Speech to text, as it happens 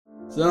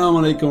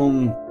Assalamu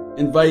alaikum.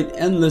 Invite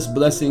endless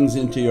blessings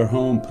into your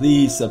home.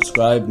 Please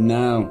subscribe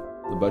now,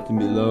 the button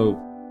below.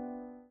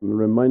 A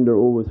reminder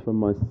always for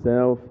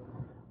myself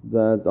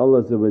that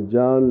Allah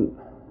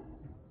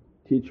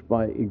teach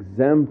by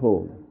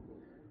example,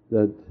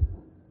 that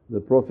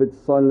the Prophet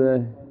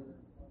Salah,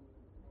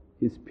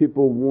 his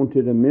people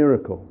wanted a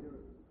miracle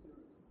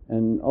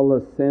and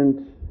Allah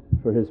sent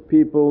for his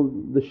people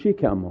the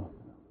she-camel.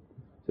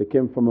 So it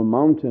came from a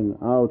mountain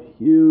out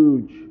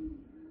huge,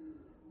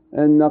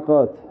 and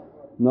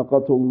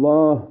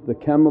Naqatullah, the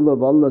camel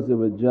of Allah,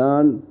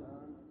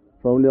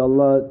 probably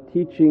Allah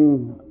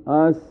teaching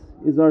us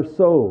is our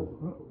soul.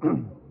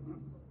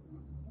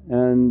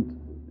 And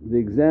the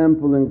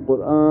example in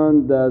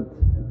Qur'an that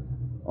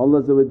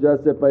Allah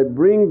said, if I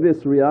bring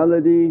this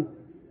reality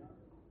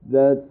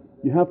that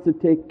you have to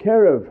take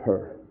care of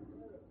her.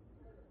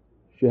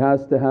 She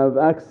has to have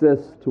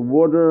access to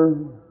water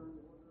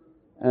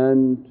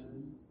and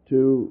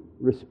to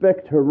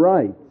respect her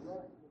rights.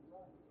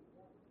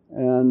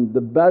 And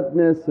the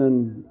badness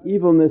and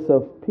evilness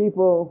of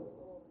people,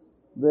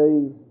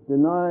 they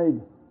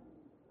denied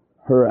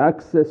her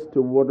access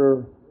to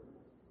water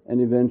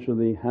and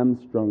eventually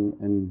hamstrung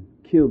and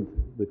killed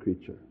the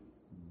creature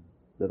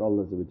that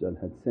Allah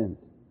had sent.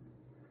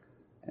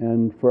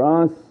 And for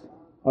us,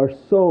 our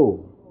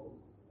soul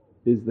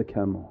is the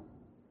camel.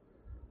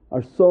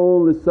 Our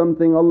soul is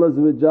something Allah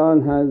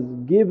has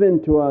given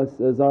to us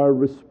as our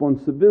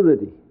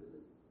responsibility,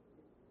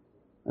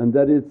 and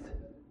that it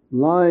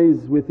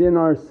lies within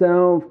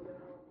ourselves.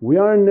 We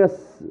are in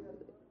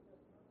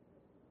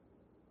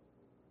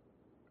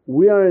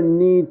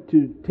need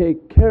to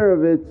take care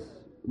of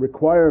its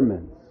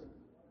requirements.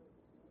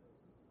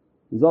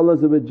 As Allah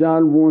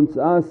wants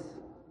us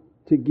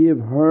to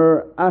give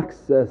her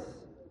access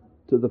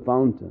to the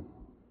fountain,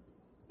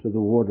 to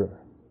the water,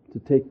 to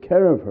take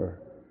care of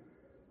her.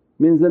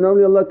 Means that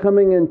awliyaullah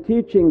coming and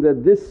teaching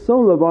that this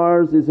soul of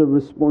ours is a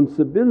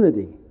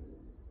responsibility,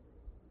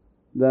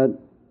 that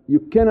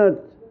you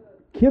cannot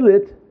kill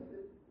it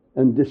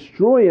and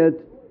destroy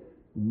it,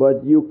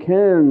 but you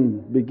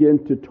can begin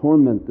to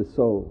torment the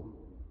soul.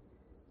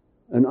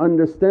 An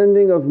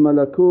understanding of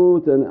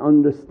malakut and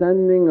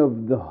understanding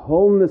of the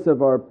wholeness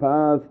of our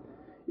path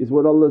is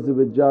what Allah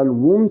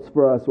wants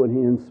for us when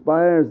He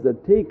inspires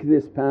that take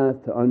this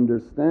path to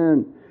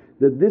understand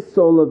that this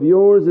soul of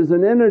yours is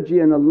an energy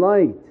and a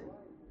light.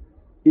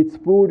 Its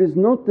food is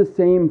not the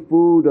same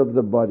food of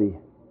the body,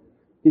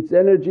 its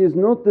energy is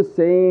not the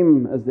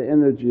same as the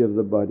energy of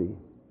the body.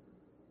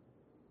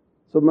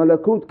 So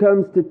malakut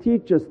comes to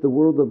teach us, the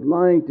world of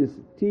light is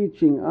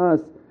teaching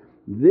us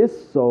this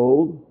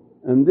soul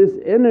and this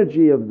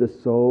energy of the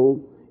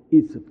soul,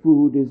 its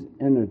food is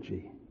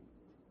energy.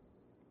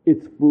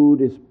 Its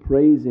food is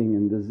praising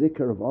and the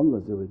zikr of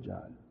Allah.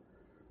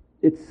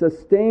 It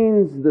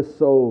sustains the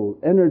soul,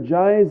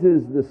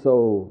 energizes the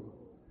soul,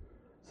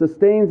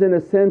 sustains in a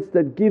sense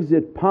that gives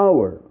it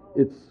power.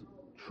 Its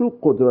true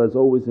qudra is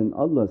always in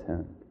Allah's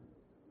hand.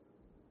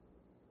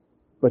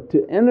 But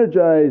to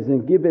energize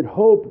and give it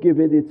hope,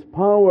 give it its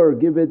power,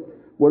 give it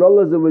what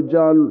Allah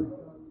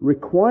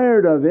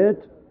required of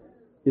it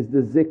is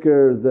the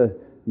zikr, the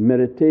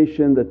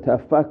meditation, the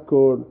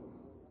tafakkur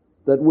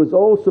that was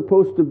all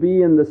supposed to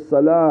be in the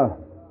salah.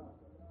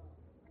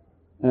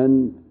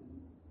 And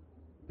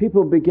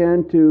people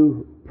began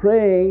to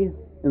pray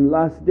in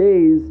last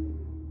days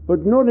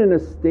but not in a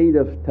state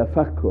of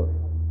tafakkur.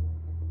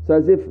 So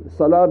as if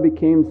salah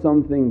became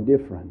something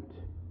different,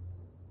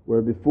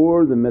 where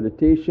before the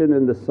meditation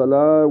and the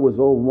salah was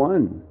all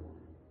one.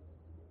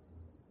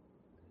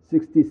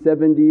 60,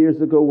 70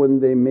 years ago when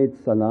they made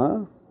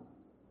salah,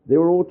 they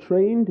were all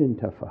trained in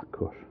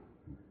tafakkur.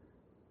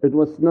 It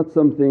was not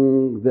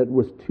something that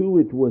was two,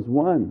 it was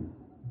one.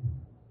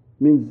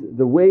 Means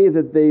the way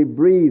that they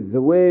breathed,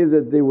 the way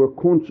that they were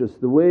conscious,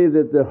 the way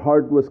that their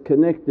heart was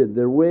connected,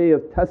 their way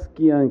of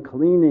tazkiyah and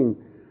cleaning,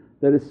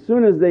 that as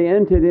soon as they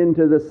entered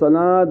into the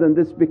salah, then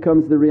this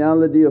becomes the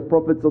reality of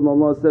Prophet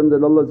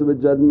that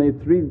Allah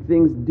made three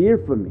things dear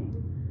for me.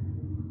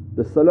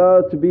 The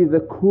salah to be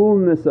the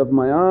coolness of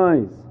my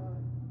eyes,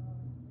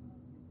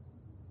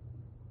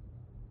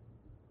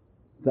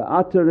 the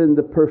attar and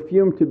the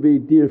perfume to be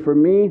dear for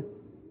me,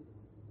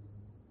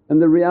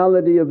 and the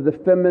reality of the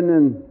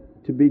feminine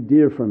to be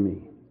dear for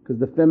me, because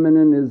the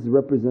feminine is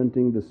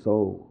representing the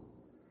soul.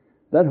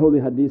 That holy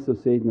hadith of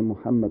Sayyidina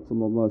Muhammad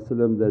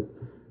that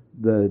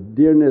the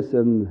dearness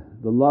and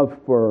the love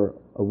for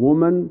a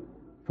woman,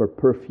 for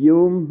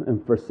perfume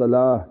and for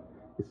salah,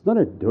 it's not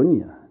a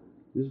dunya.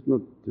 This is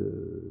not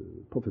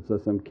Prophet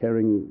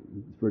caring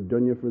for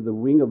dunya for the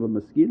wing of a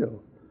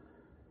mosquito,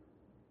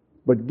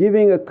 but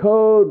giving a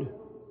code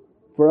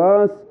for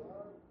us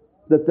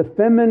that the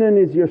feminine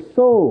is your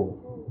soul.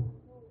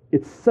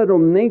 It's subtle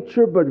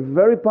nature but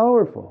very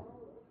powerful.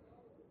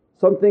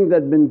 Something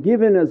that been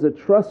given as a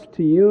trust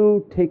to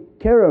you, take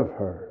care of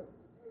her.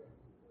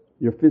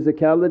 Your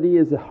physicality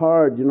is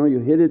hard, you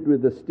hit it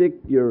with a stick,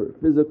 your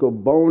physical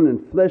bone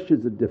and flesh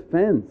is a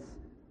defense.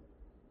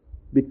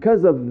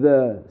 Because of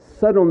the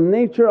subtle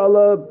nature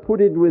Allah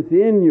put it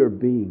within your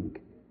being.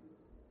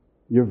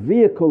 Your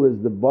vehicle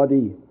is the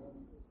body,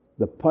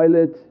 the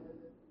pilot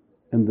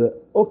and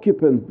the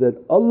occupant that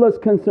Allah is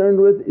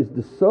concerned with is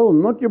the soul,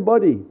 not your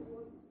body.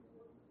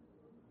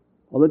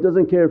 Allah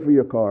doesn't care for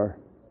your car,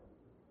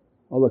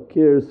 Allah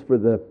cares for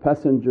the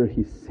passenger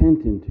He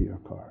sent into your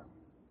car.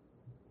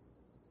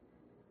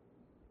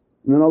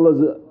 And then Allah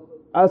is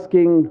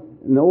asking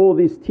in all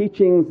these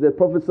teachings that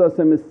Prophet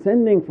is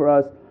sending for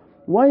us,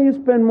 why you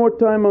spend more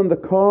time on the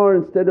car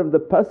instead of the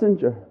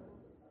passenger?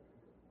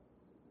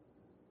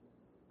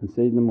 And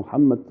Sayyidina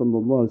Muhammad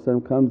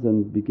comes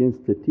and begins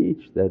to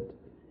teach that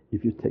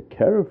if you take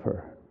care of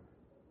her.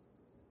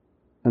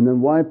 And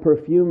then why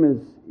perfume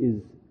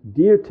is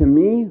dear to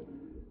me?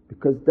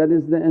 Because that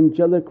is the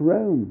angelic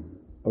realm.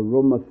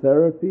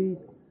 Aromatherapy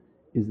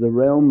is the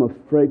realm of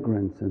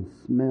fragrance and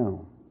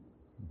smell.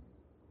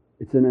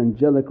 It's an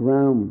angelic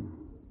realm.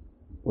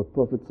 What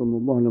Prophet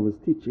was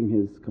teaching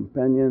his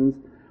companions,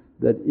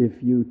 that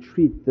if you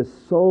treat the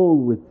soul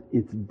with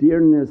its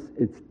dearness,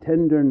 its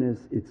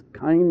tenderness, its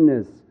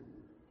kindness,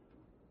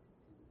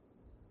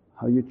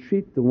 how you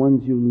treat the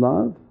ones you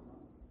love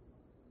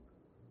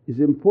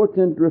is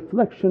important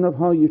reflection of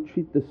how you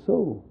treat the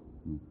soul.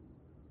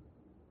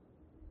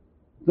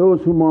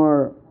 Those whom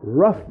are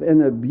rough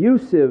and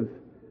abusive,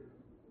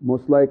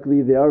 most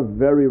likely they are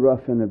very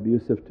rough and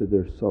abusive to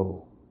their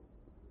soul.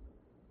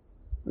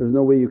 There's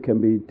no way you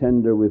can be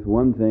tender with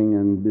one thing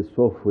and be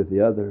soft with the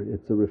other,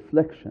 it's a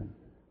reflection.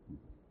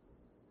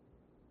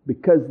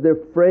 Because they're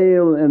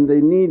frail and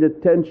they need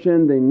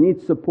attention, they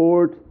need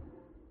support,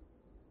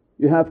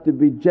 you have to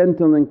be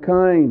gentle and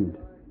kind.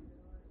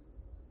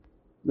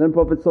 Then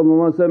Prophet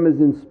is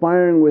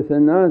inspiring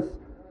within us,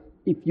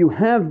 if you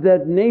have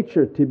that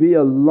nature to be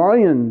a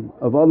lion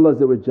of Allah,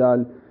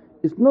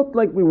 it's not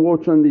like we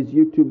watch on these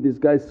YouTube, this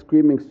guy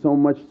screaming so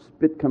much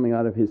spit coming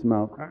out of his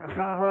mouth.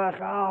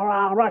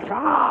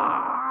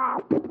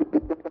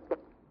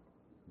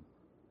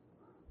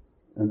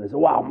 And they say,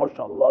 wow,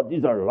 mashaAllah,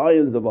 these are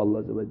lions of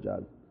Allah.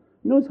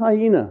 No, it's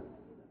hyena.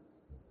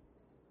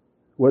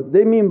 What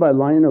they mean by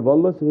lion of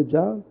Allah,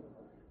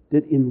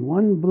 that in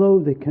one blow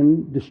they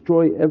can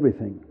destroy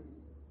everything,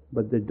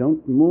 but they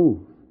don't move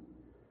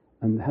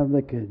and have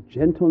like a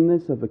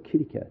gentleness of a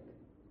kitty cat.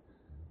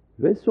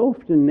 Very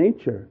soft in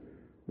nature,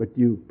 but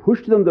you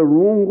push them the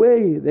wrong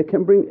way, they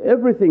can bring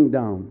everything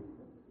down.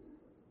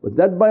 But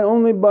that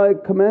only by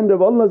command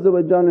of Allah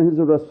and His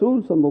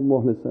Rasul.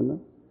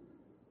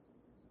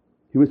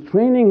 He was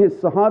training His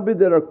Sahabi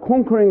that are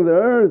conquering the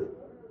earth.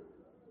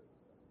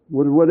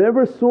 With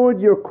whatever sword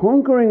you're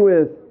conquering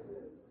with,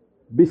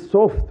 be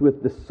soft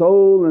with the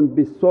soul and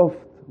be soft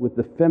with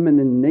the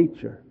feminine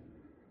nature.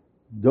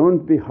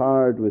 Don't be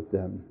hard with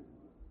them,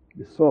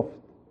 be soft.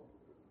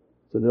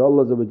 So that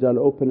Allah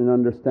open an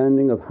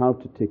understanding of how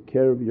to take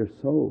care of your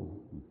soul.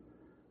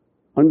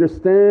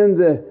 Understand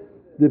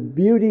the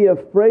beauty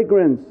of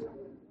fragrance.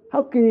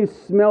 How can you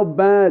smell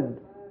bad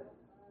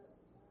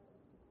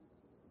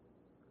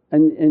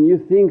and you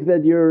think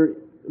that you're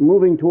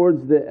moving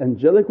towards the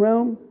angelic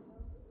realm?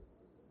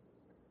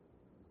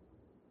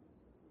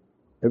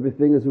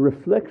 Everything is a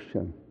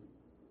reflection.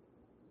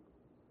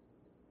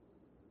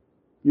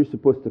 You're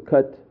supposed to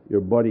cut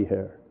your body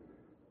hair,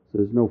 so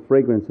there's no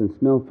fragrance and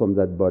smell from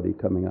that body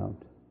coming out.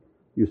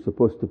 You're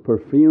supposed to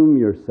perfume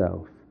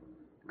yourself,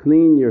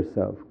 clean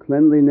yourself.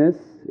 Cleanliness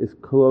is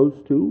close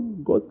to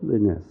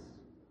godliness.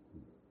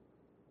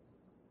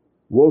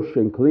 Wash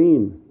and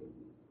clean,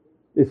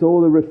 it's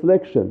all a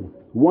reflection.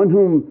 One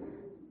whom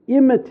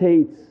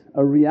imitates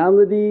a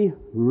reality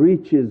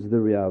reaches the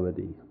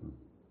reality.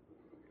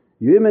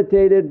 You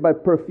imitate it by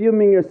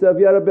perfuming yourself,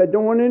 Ya Rabbi, I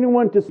don't want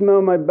anyone to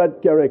smell my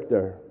bad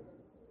character.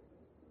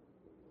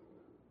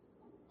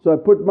 So I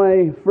put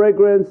my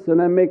fragrance and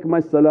I make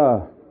my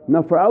salah.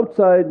 Now for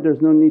outside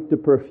there's no need to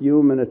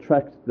perfume and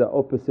attract the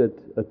opposite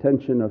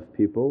attention of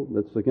people,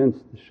 that's against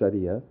the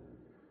Sharia.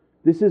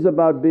 This is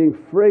about being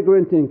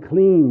fragrant and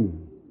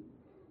clean.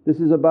 This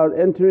is about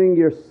entering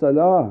your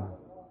salah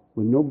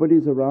when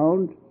nobody's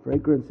around,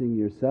 fragrancing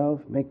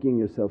yourself, making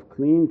yourself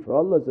clean for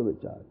Allah.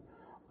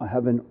 I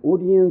have an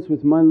audience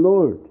with my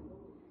Lord,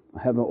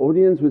 I have an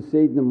audience with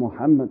Sayyidina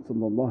Muhammad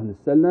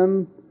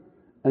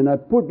and I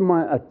put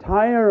my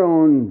attire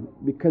on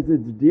because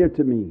it's dear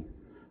to me.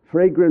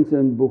 Fragrance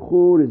and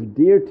bukhur is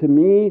dear to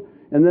me,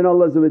 and then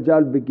Allah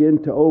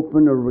begin to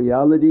open a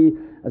reality.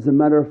 As a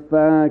matter of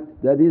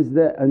fact, that is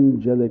the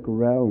angelic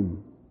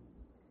realm.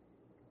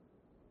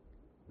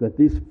 That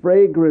these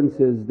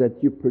fragrances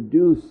that you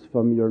produce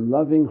from your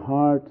loving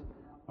heart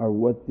are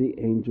what the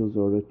angels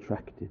are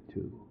attracted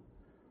to.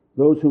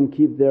 Those whom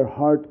keep their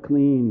heart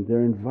clean,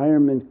 their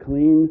environment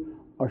clean,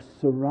 are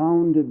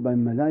surrounded by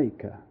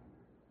malaika.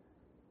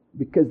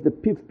 Because the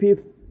pif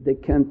they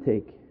can't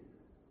take.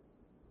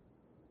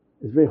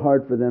 It's very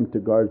hard for them to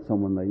guard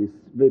someone like this,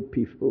 very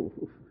peaceful.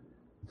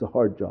 It's a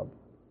hard job.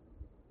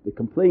 They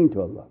complain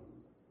to Allah,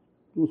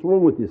 what's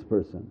wrong with this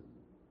person?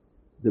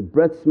 Their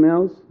breath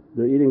smells,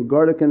 they're eating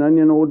garlic and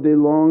onion all day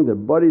long, their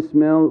body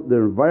smells,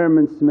 their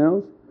environment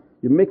smells.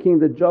 You're making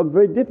the job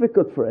very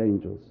difficult for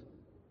angels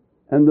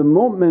and the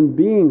mu'min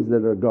beings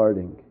that are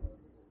guarding.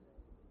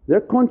 They're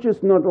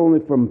conscious not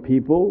only from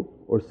people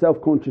or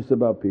self-conscious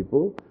about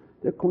people,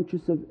 they're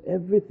conscious of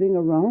everything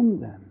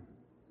around them,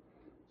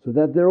 so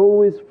that they're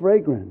always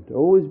fragrant,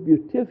 always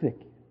beatific,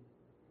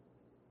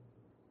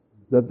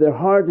 that their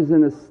heart is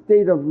in a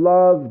state of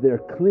love, they're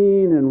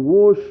clean and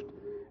washed,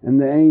 and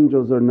the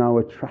angels are now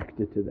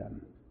attracted to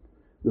them.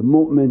 The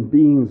mu'min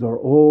beings are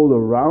all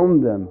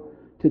around them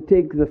to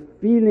take the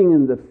feeling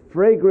and the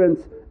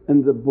fragrance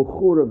and the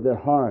bukhur of their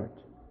heart.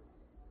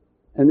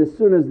 And as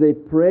soon as they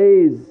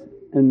praise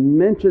and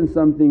mention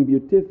something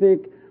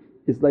beatific,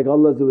 it's like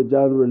Allah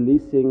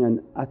releasing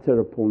an attar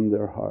upon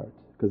their heart,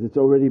 because it's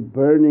already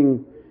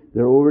burning,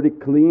 they're already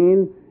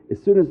clean. As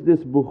soon as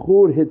this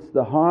bukhur hits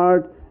the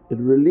heart, it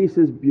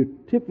releases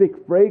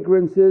beatific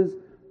fragrances.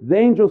 The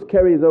angels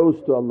carry those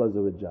to Allah,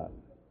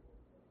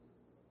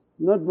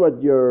 not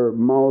what your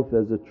mouth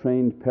as a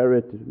trained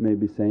parrot may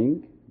be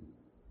saying.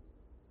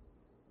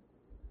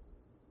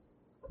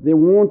 They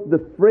want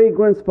the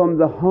fragrance from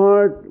the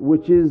heart,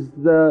 which is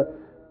the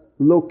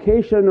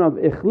location of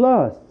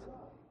ikhlas.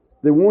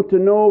 They want to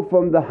know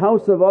from the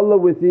house of Allah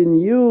within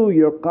you,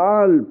 your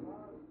qalb,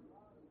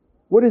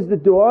 what is the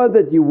du'a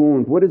that you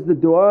want, what is the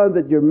du'a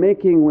that you're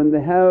making when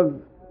they have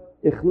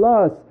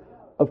ikhlas.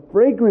 A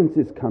fragrance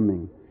is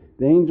coming.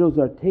 The angels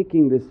are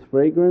taking this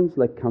fragrance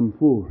like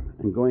camphor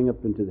and going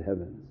up into the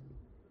heavens,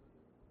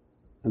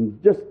 and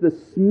just the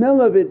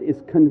smell of it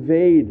is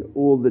conveyed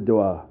all the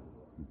du'a.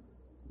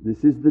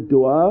 This is the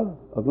du'a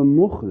of a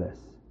mukhlis,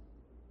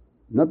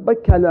 not by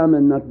kalam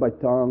and not by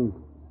tongue,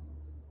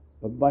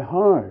 but by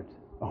heart.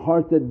 A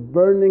heart that's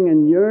burning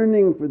and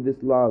yearning for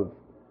this love,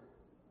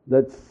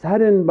 that's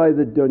saddened by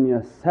the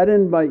dunya,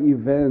 saddened by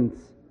events,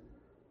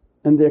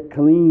 and they're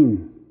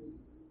clean.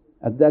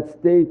 At that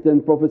state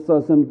then Prophet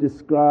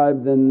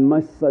described, then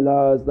my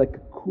salah is like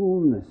a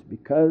coolness,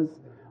 because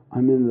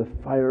I'm in the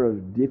fire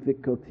of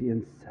difficulty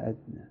and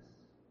sadness,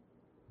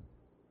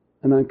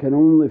 and I can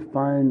only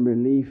find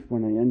relief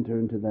when I enter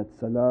into that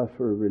salah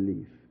for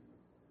relief.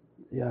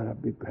 Ya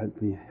Rabbi,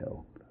 grant me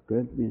help,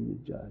 grant me a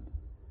najat,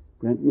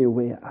 grant me a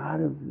way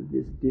out of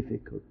this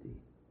difficulty,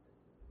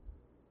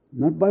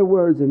 not by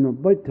words and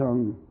not by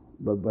tongue,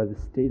 but by the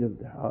state of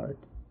the heart.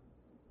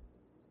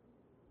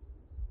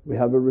 We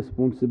have a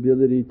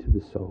responsibility to the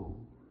soul.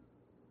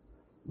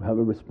 We have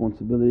a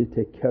responsibility to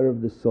take care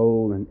of the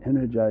soul and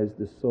energize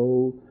the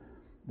soul.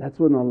 That's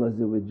when Allah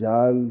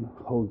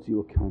holds you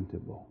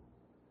accountable.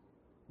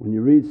 When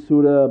you read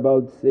surah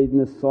about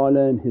Sayyidina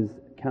Salah and his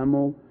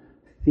camel,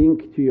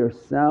 think to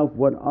yourself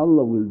what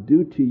Allah will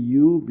do to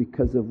you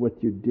because of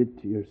what you did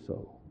to your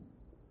soul.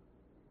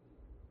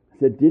 He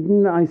said,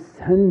 didn't I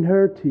send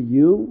her to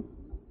you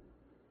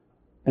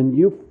and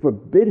you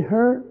forbid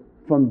her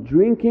from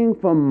drinking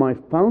from my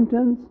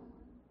fountains?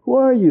 Who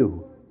are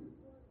you?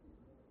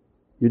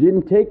 You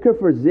didn't take her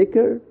for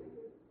zikr?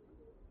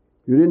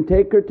 You didn't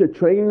take her to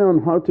train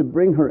on how to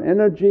bring her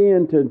energy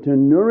and to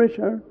nourish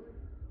her?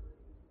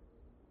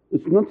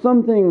 It's not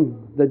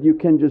something that you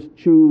can just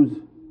choose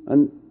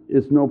and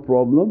it's no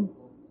problem.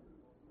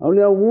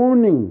 Only a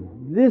warning.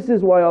 This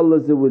is why Allah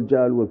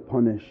will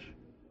punish.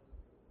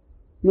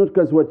 Not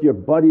because what your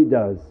body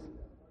does.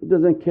 It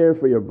doesn't care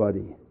for your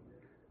body.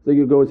 So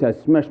you go and say, I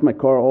smashed my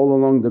car all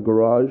along the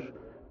garage.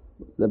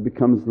 That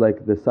becomes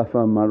like the Safa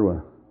and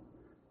Marwa.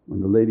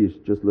 When the ladies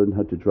just learned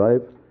how to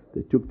drive,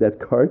 they took that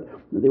cart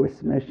and they were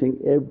smashing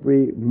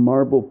every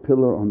marble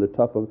pillar on the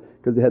top of,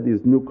 because they had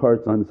these new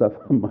carts on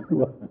Safa and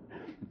Marwa.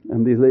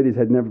 And these ladies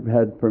had never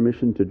had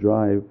permission to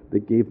drive. They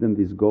gave them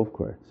these golf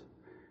carts.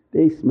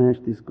 They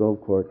smashed this golf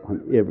cart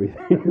on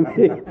everything.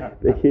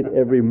 they hit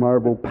every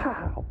marble,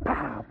 pow,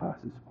 pow,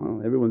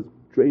 pow. Everyone's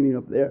training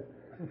up there.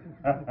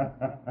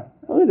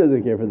 Allah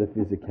doesn't care for the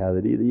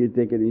physicality. You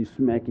take it and you're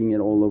smacking it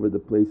all over the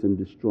place and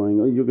destroying.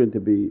 Oh, you're going to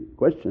be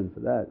questioned for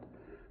that.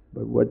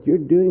 But what you're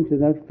doing to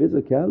that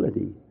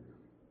physicality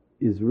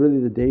is really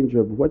the danger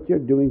of what you're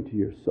doing to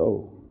your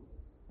soul.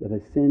 That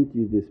I sent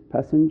you this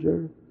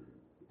passenger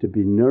to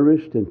be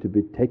nourished and to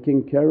be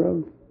taken care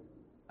of,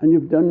 and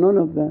you've done none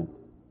of that.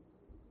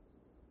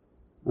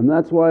 And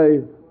that's why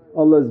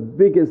Allah's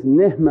biggest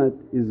ni'mat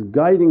is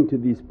guiding to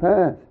this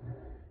path.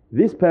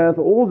 This path,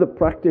 all the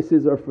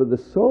practices are for the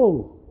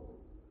soul.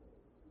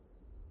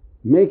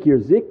 Make your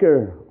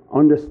zikr,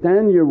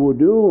 understand your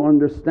wudu,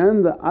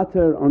 understand the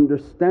attar,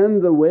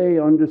 understand the way,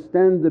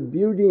 understand the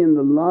beauty and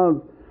the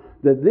love,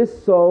 that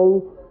this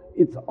soul,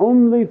 its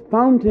only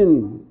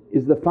fountain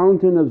is the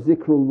fountain of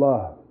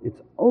zikrullah. Its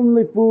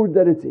only food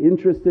that it's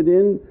interested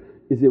in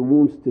is it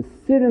wants to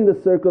sit in the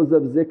circles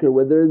of zikr,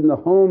 whether in the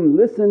home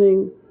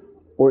listening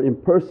or in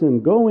person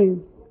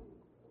going.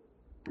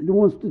 It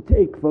wants to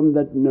take from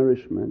that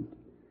nourishment.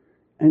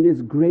 And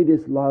its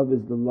greatest love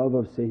is the love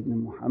of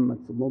Sayyidina Muhammad,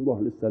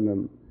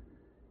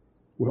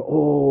 where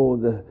all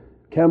the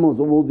camels,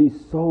 all these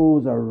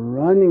souls are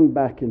running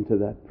back into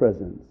that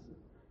presence.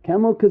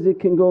 Camel, because it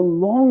can go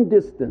long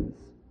distance.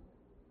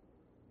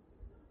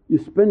 You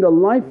spend a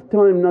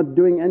lifetime not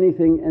doing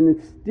anything and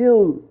it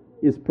still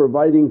is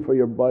providing for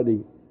your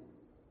body.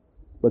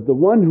 But the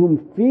one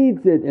whom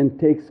feeds it and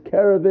takes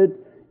care of it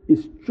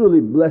is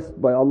truly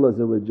blessed by Allah,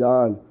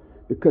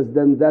 because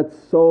then that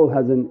soul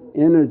has an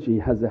energy,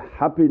 has a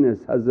happiness,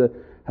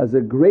 has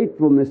a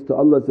gratefulness to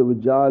Allah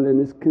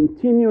and is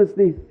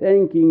continuously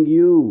thanking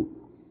you,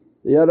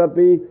 Ya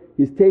Rabbi,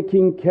 He's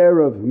taking care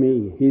of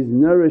me, He's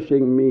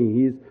nourishing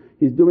me,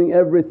 He's doing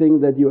everything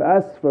that you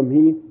ask from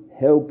me,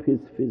 help his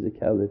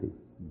physicality.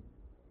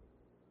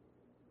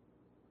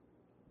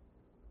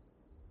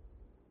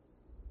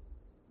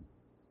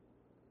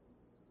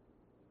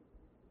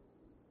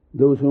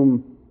 Those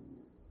whom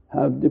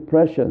have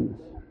depressions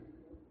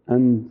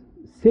and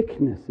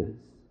sicknesses,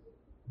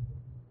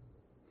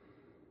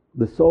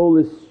 the soul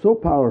is so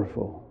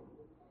powerful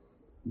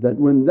that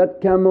when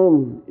that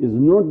camel is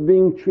not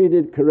being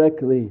treated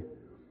correctly,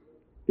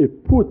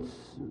 it puts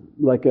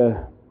like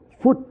a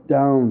foot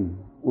down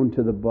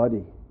onto the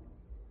body,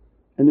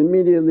 and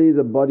immediately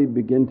the body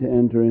begin to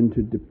enter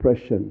into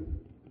depression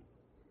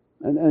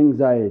and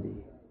anxiety.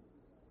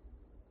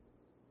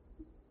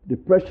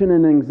 Depression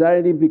and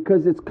anxiety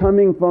because it's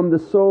coming from the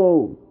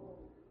soul,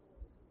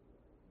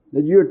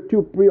 that you're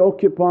too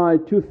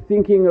preoccupied, too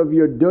thinking of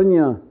your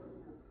dunya.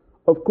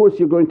 Of course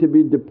you're going to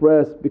be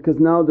depressed because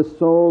now the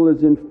soul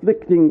is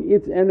inflicting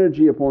its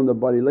energy upon the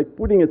body, like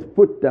putting its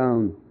foot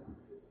down.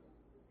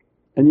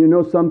 And you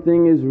know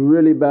something is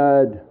really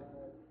bad.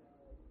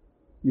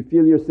 You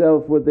feel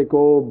yourself what they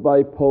call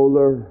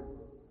bipolar,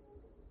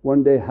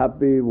 one day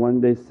happy,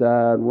 one day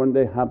sad, one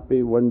day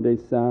happy, one day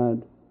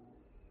sad.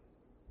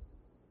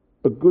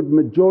 A good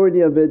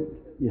majority of it,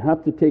 you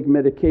have to take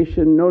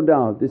medication, no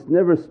doubt. This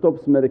never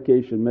stops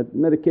medication.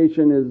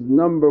 Medication is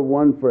number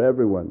one for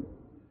everyone.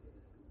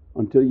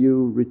 Until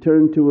you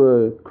return to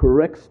a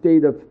correct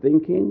state of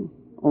thinking,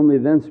 only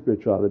then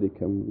spirituality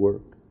can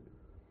work.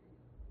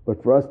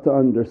 But for us to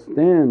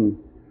understand,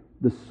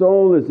 the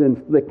soul is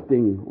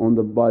inflicting on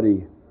the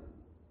body,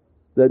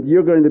 that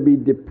you're going to be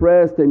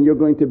depressed and you're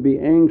going to be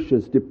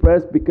anxious.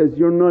 Depressed because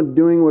you're not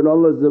doing what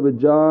Allah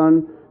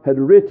had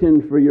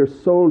written for your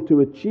soul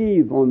to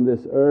achieve on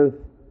this earth,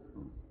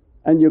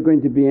 and you're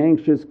going to be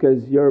anxious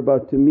because you're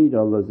about to meet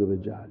Allah.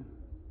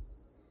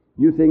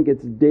 You think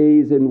it's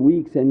days and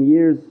weeks and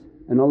years,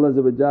 and Allah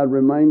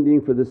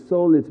reminding for the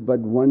soul it's but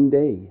one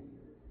day.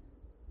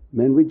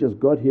 Man, we just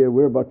got here,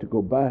 we're about to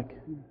go back.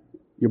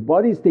 Your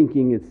body's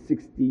thinking it's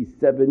 60,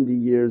 70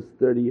 years,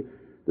 30 years.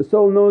 The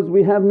soul knows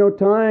we have no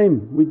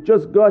time, we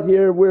just got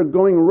here, we're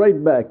going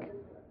right back.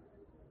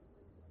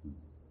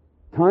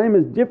 Time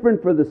is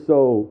different for the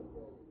soul.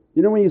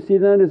 You know when you see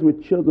that is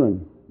with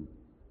children.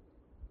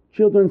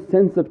 Children's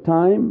sense of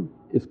time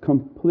is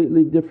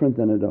completely different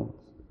than adults.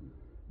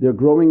 They're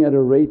growing at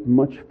a rate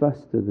much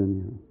faster than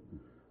you.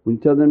 When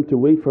you tell them to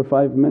wait for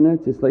 5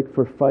 minutes, it's like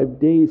for 5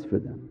 days for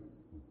them.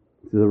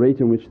 It's the rate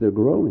in which they're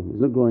growing.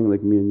 It's not growing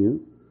like me and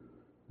you.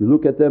 You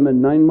look at them at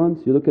 9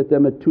 months, you look at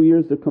them at 2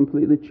 years, they're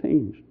completely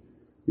changed.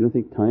 You don't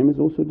think time is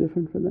also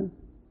different for them?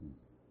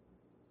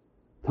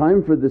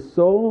 Time for the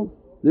soul,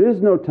 there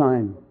is no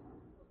time.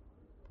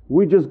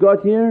 We just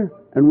got here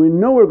and we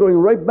know we're going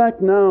right back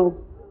now.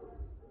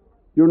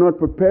 You're not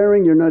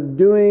preparing, you're not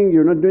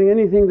doing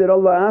anything that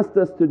Allah asked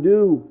us to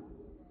do.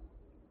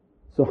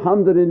 So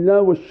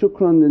hamdulillah wa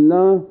shukran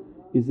lillah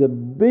is a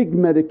big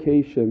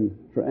medication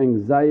for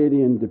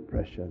anxiety and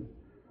depression.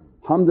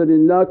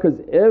 Alhamdulillah, because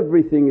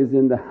everything is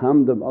in the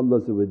hamd of Allah,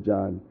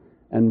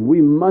 and we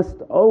must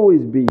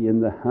always be in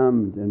the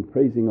hamd and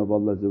praising of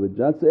Allah.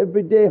 So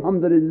every day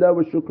alhamdulillah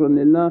wa shukran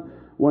lillah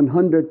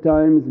 100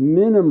 times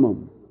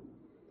minimum.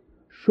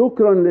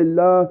 Shukran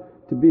lillah,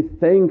 to be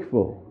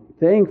thankful.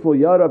 Thankful,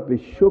 Ya Rabbi,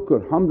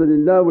 shukr,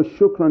 alhamdulillah wa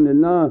shukran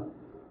lillah.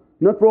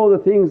 Not for all the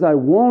things I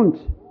want,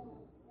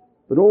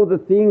 but all the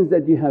things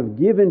that you have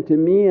given to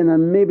me and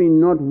I'm maybe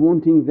not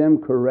wanting them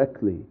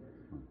correctly.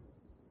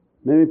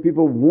 Many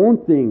people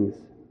want things,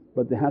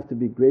 but they have to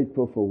be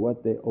grateful for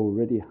what they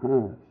already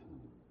have.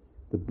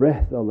 The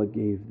breath Allah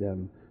gave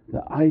them,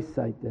 the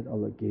eyesight that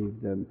Allah gave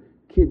them,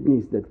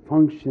 kidneys that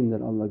function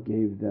that Allah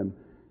gave them.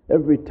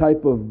 Every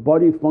type of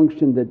body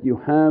function that you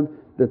have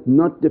that's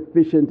not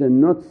deficient and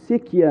not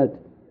sick yet,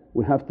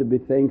 we have to be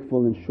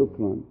thankful and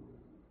shukran.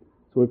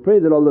 So we pray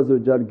that Allah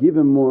give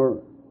him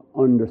more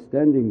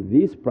understanding.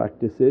 These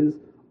practices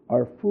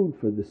are food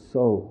for the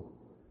soul.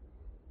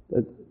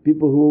 That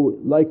people who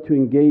like to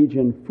engage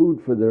in food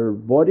for their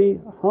body,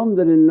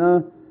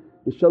 alhamdulillah,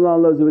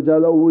 inshaAllah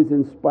Allah always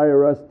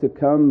inspire us to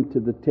come to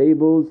the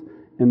tables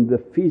and the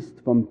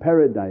feast from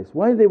paradise.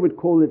 Why they would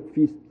call it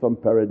feast from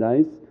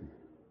paradise?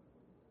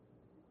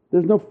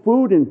 There's no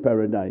food in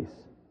paradise.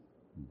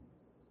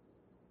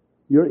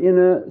 You're in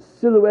a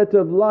silhouette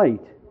of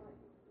light.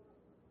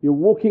 You're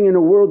walking in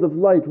a world of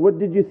light. What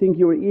did you think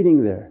you were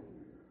eating there?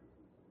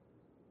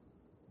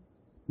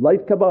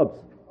 Light kebabs.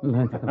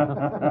 Right?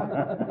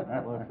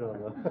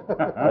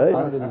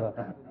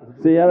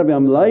 Say, Ya Rabbi,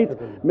 I'm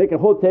light, make a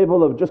whole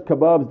table of just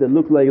kebabs that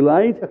look like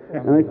light,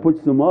 and I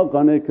put some milk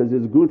on it because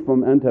it's good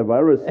from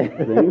antivirus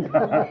things,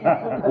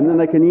 and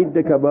then I can eat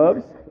the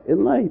kebabs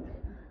in light.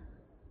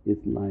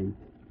 It's light.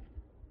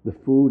 The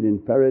food in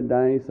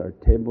paradise are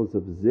tables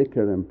of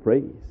zikr and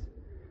praise.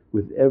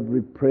 With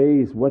every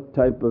praise, what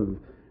type of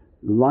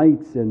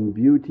lights and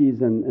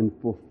beauties and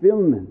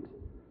fulfillment.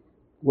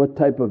 What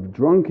type of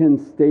drunken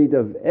state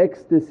of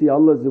ecstasy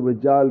Allah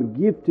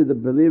give to the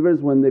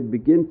believers when they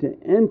begin to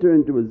enter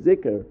into a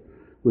zikr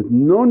with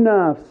no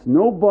nafs,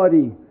 no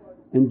body,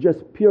 and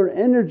just pure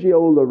energy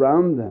all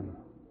around them.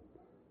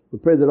 We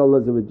pray that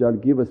Allah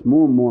give us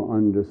more and more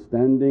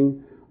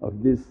understanding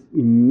of this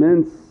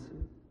immense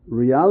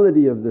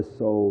reality of the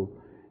soul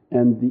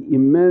and the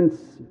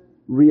immense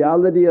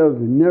reality of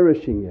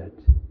nourishing it.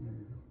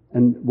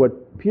 And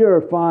what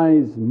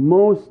purifies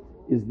most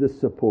is the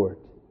support.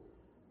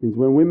 Means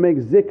when we make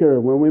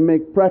zikr, when we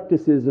make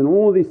practices and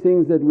all these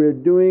things that we're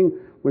doing,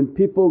 when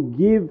people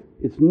give,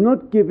 it's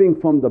not giving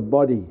from the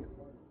body.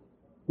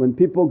 When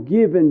people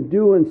give and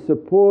do and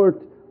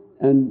support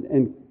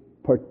and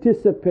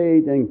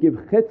participate and give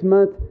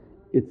khidmat,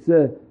 it's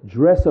a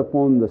dress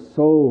upon the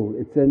soul,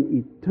 it's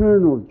an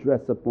eternal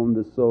dress upon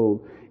the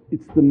soul.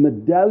 It's the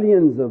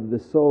medallions of the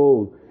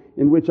soul,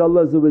 in which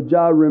Allah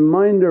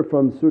reminder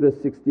from Surah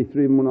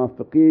 63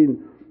 Munafiqeen,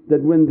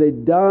 that when they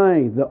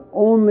die the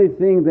only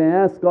thing they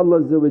ask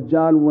Allah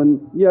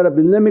when, Ya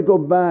Rabbi, let me go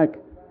back,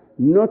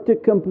 not to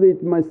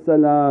complete my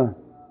salah,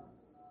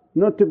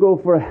 not to go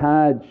for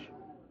hajj,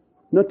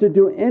 not to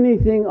do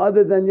anything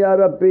other than, Ya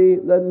Rabbi,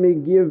 let me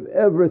give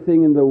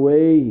everything in the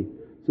way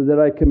so that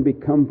I can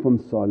become from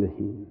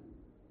salihin.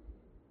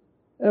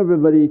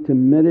 Everybody to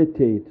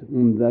meditate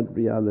on that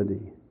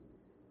reality,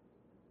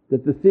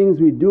 that the things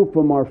we do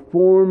from our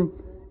form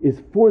is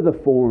for the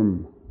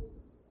form.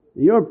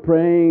 You're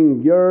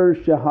praying, your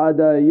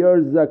shahada,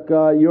 your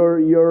zakah,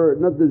 your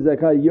not the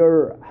zakah,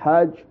 your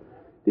hajj,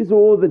 these are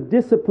all the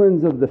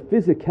disciplines of the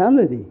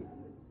physicality.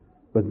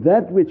 But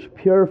that which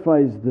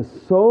purifies the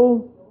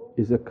soul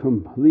is a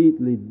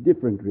completely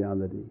different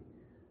reality.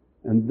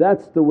 And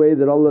that's the way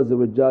that Allah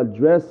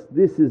dressed,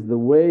 this is the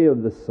way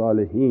of the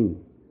salihin.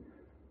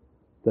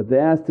 That they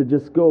asked to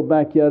just go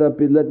back, Ya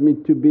Rabbi, let me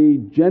to be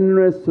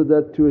generous so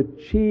that to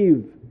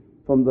achieve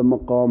from the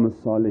maqam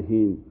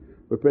as-salihin.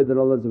 We pray that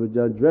Allah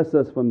dress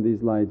us from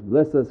these lights,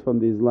 bless us from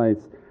these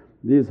lights,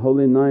 these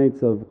holy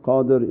nights of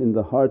Qadr in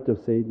the heart of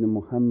Sayyidina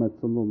Muhammad.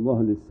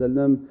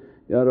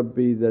 Ya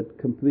Rabbi, that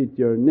complete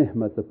Your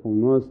ni'mat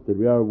upon us, that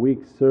we are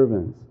weak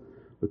servants.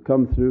 We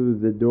come through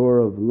the door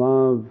of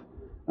love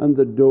and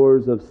the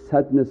doors of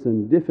sadness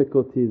and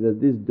difficulty that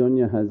this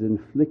dunya has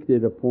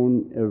inflicted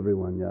upon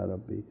everyone, Ya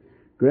Rabbi.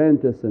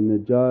 Grant us a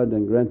najat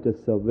and grant us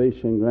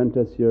salvation, grant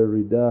us Your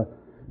rida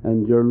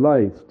and Your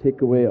lights.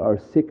 Take away our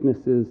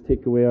sicknesses,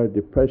 take away our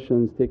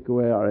depressions, take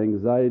away our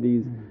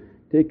anxieties,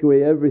 take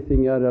away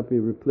everything, Ya Rabbi.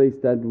 Replace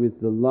that with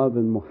the love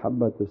and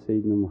muhabbat of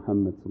Sayyidina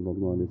Muhammad.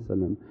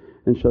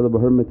 InshaAllah bi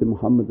hurmati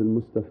Muhammad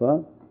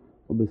al-Mustafa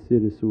wa bi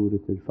siri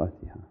Surat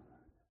al-Fatiha.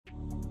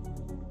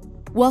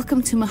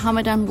 Welcome to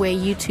Muhammadan Way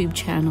YouTube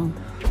channel,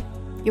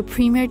 your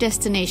premier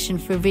destination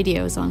for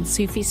videos on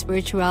Sufi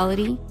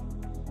spirituality,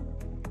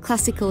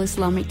 classical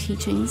Islamic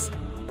teachings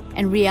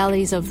and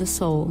realities of the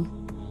soul.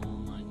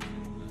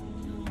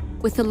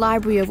 With a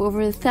library of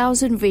over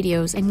 1,000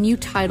 videos and new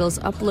titles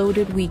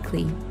uploaded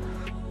weekly.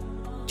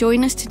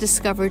 Join us to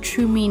discover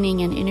true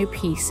meaning and inner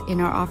peace in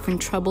our often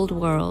troubled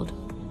world.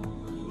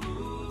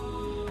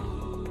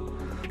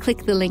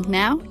 Click the link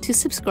now to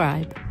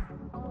subscribe.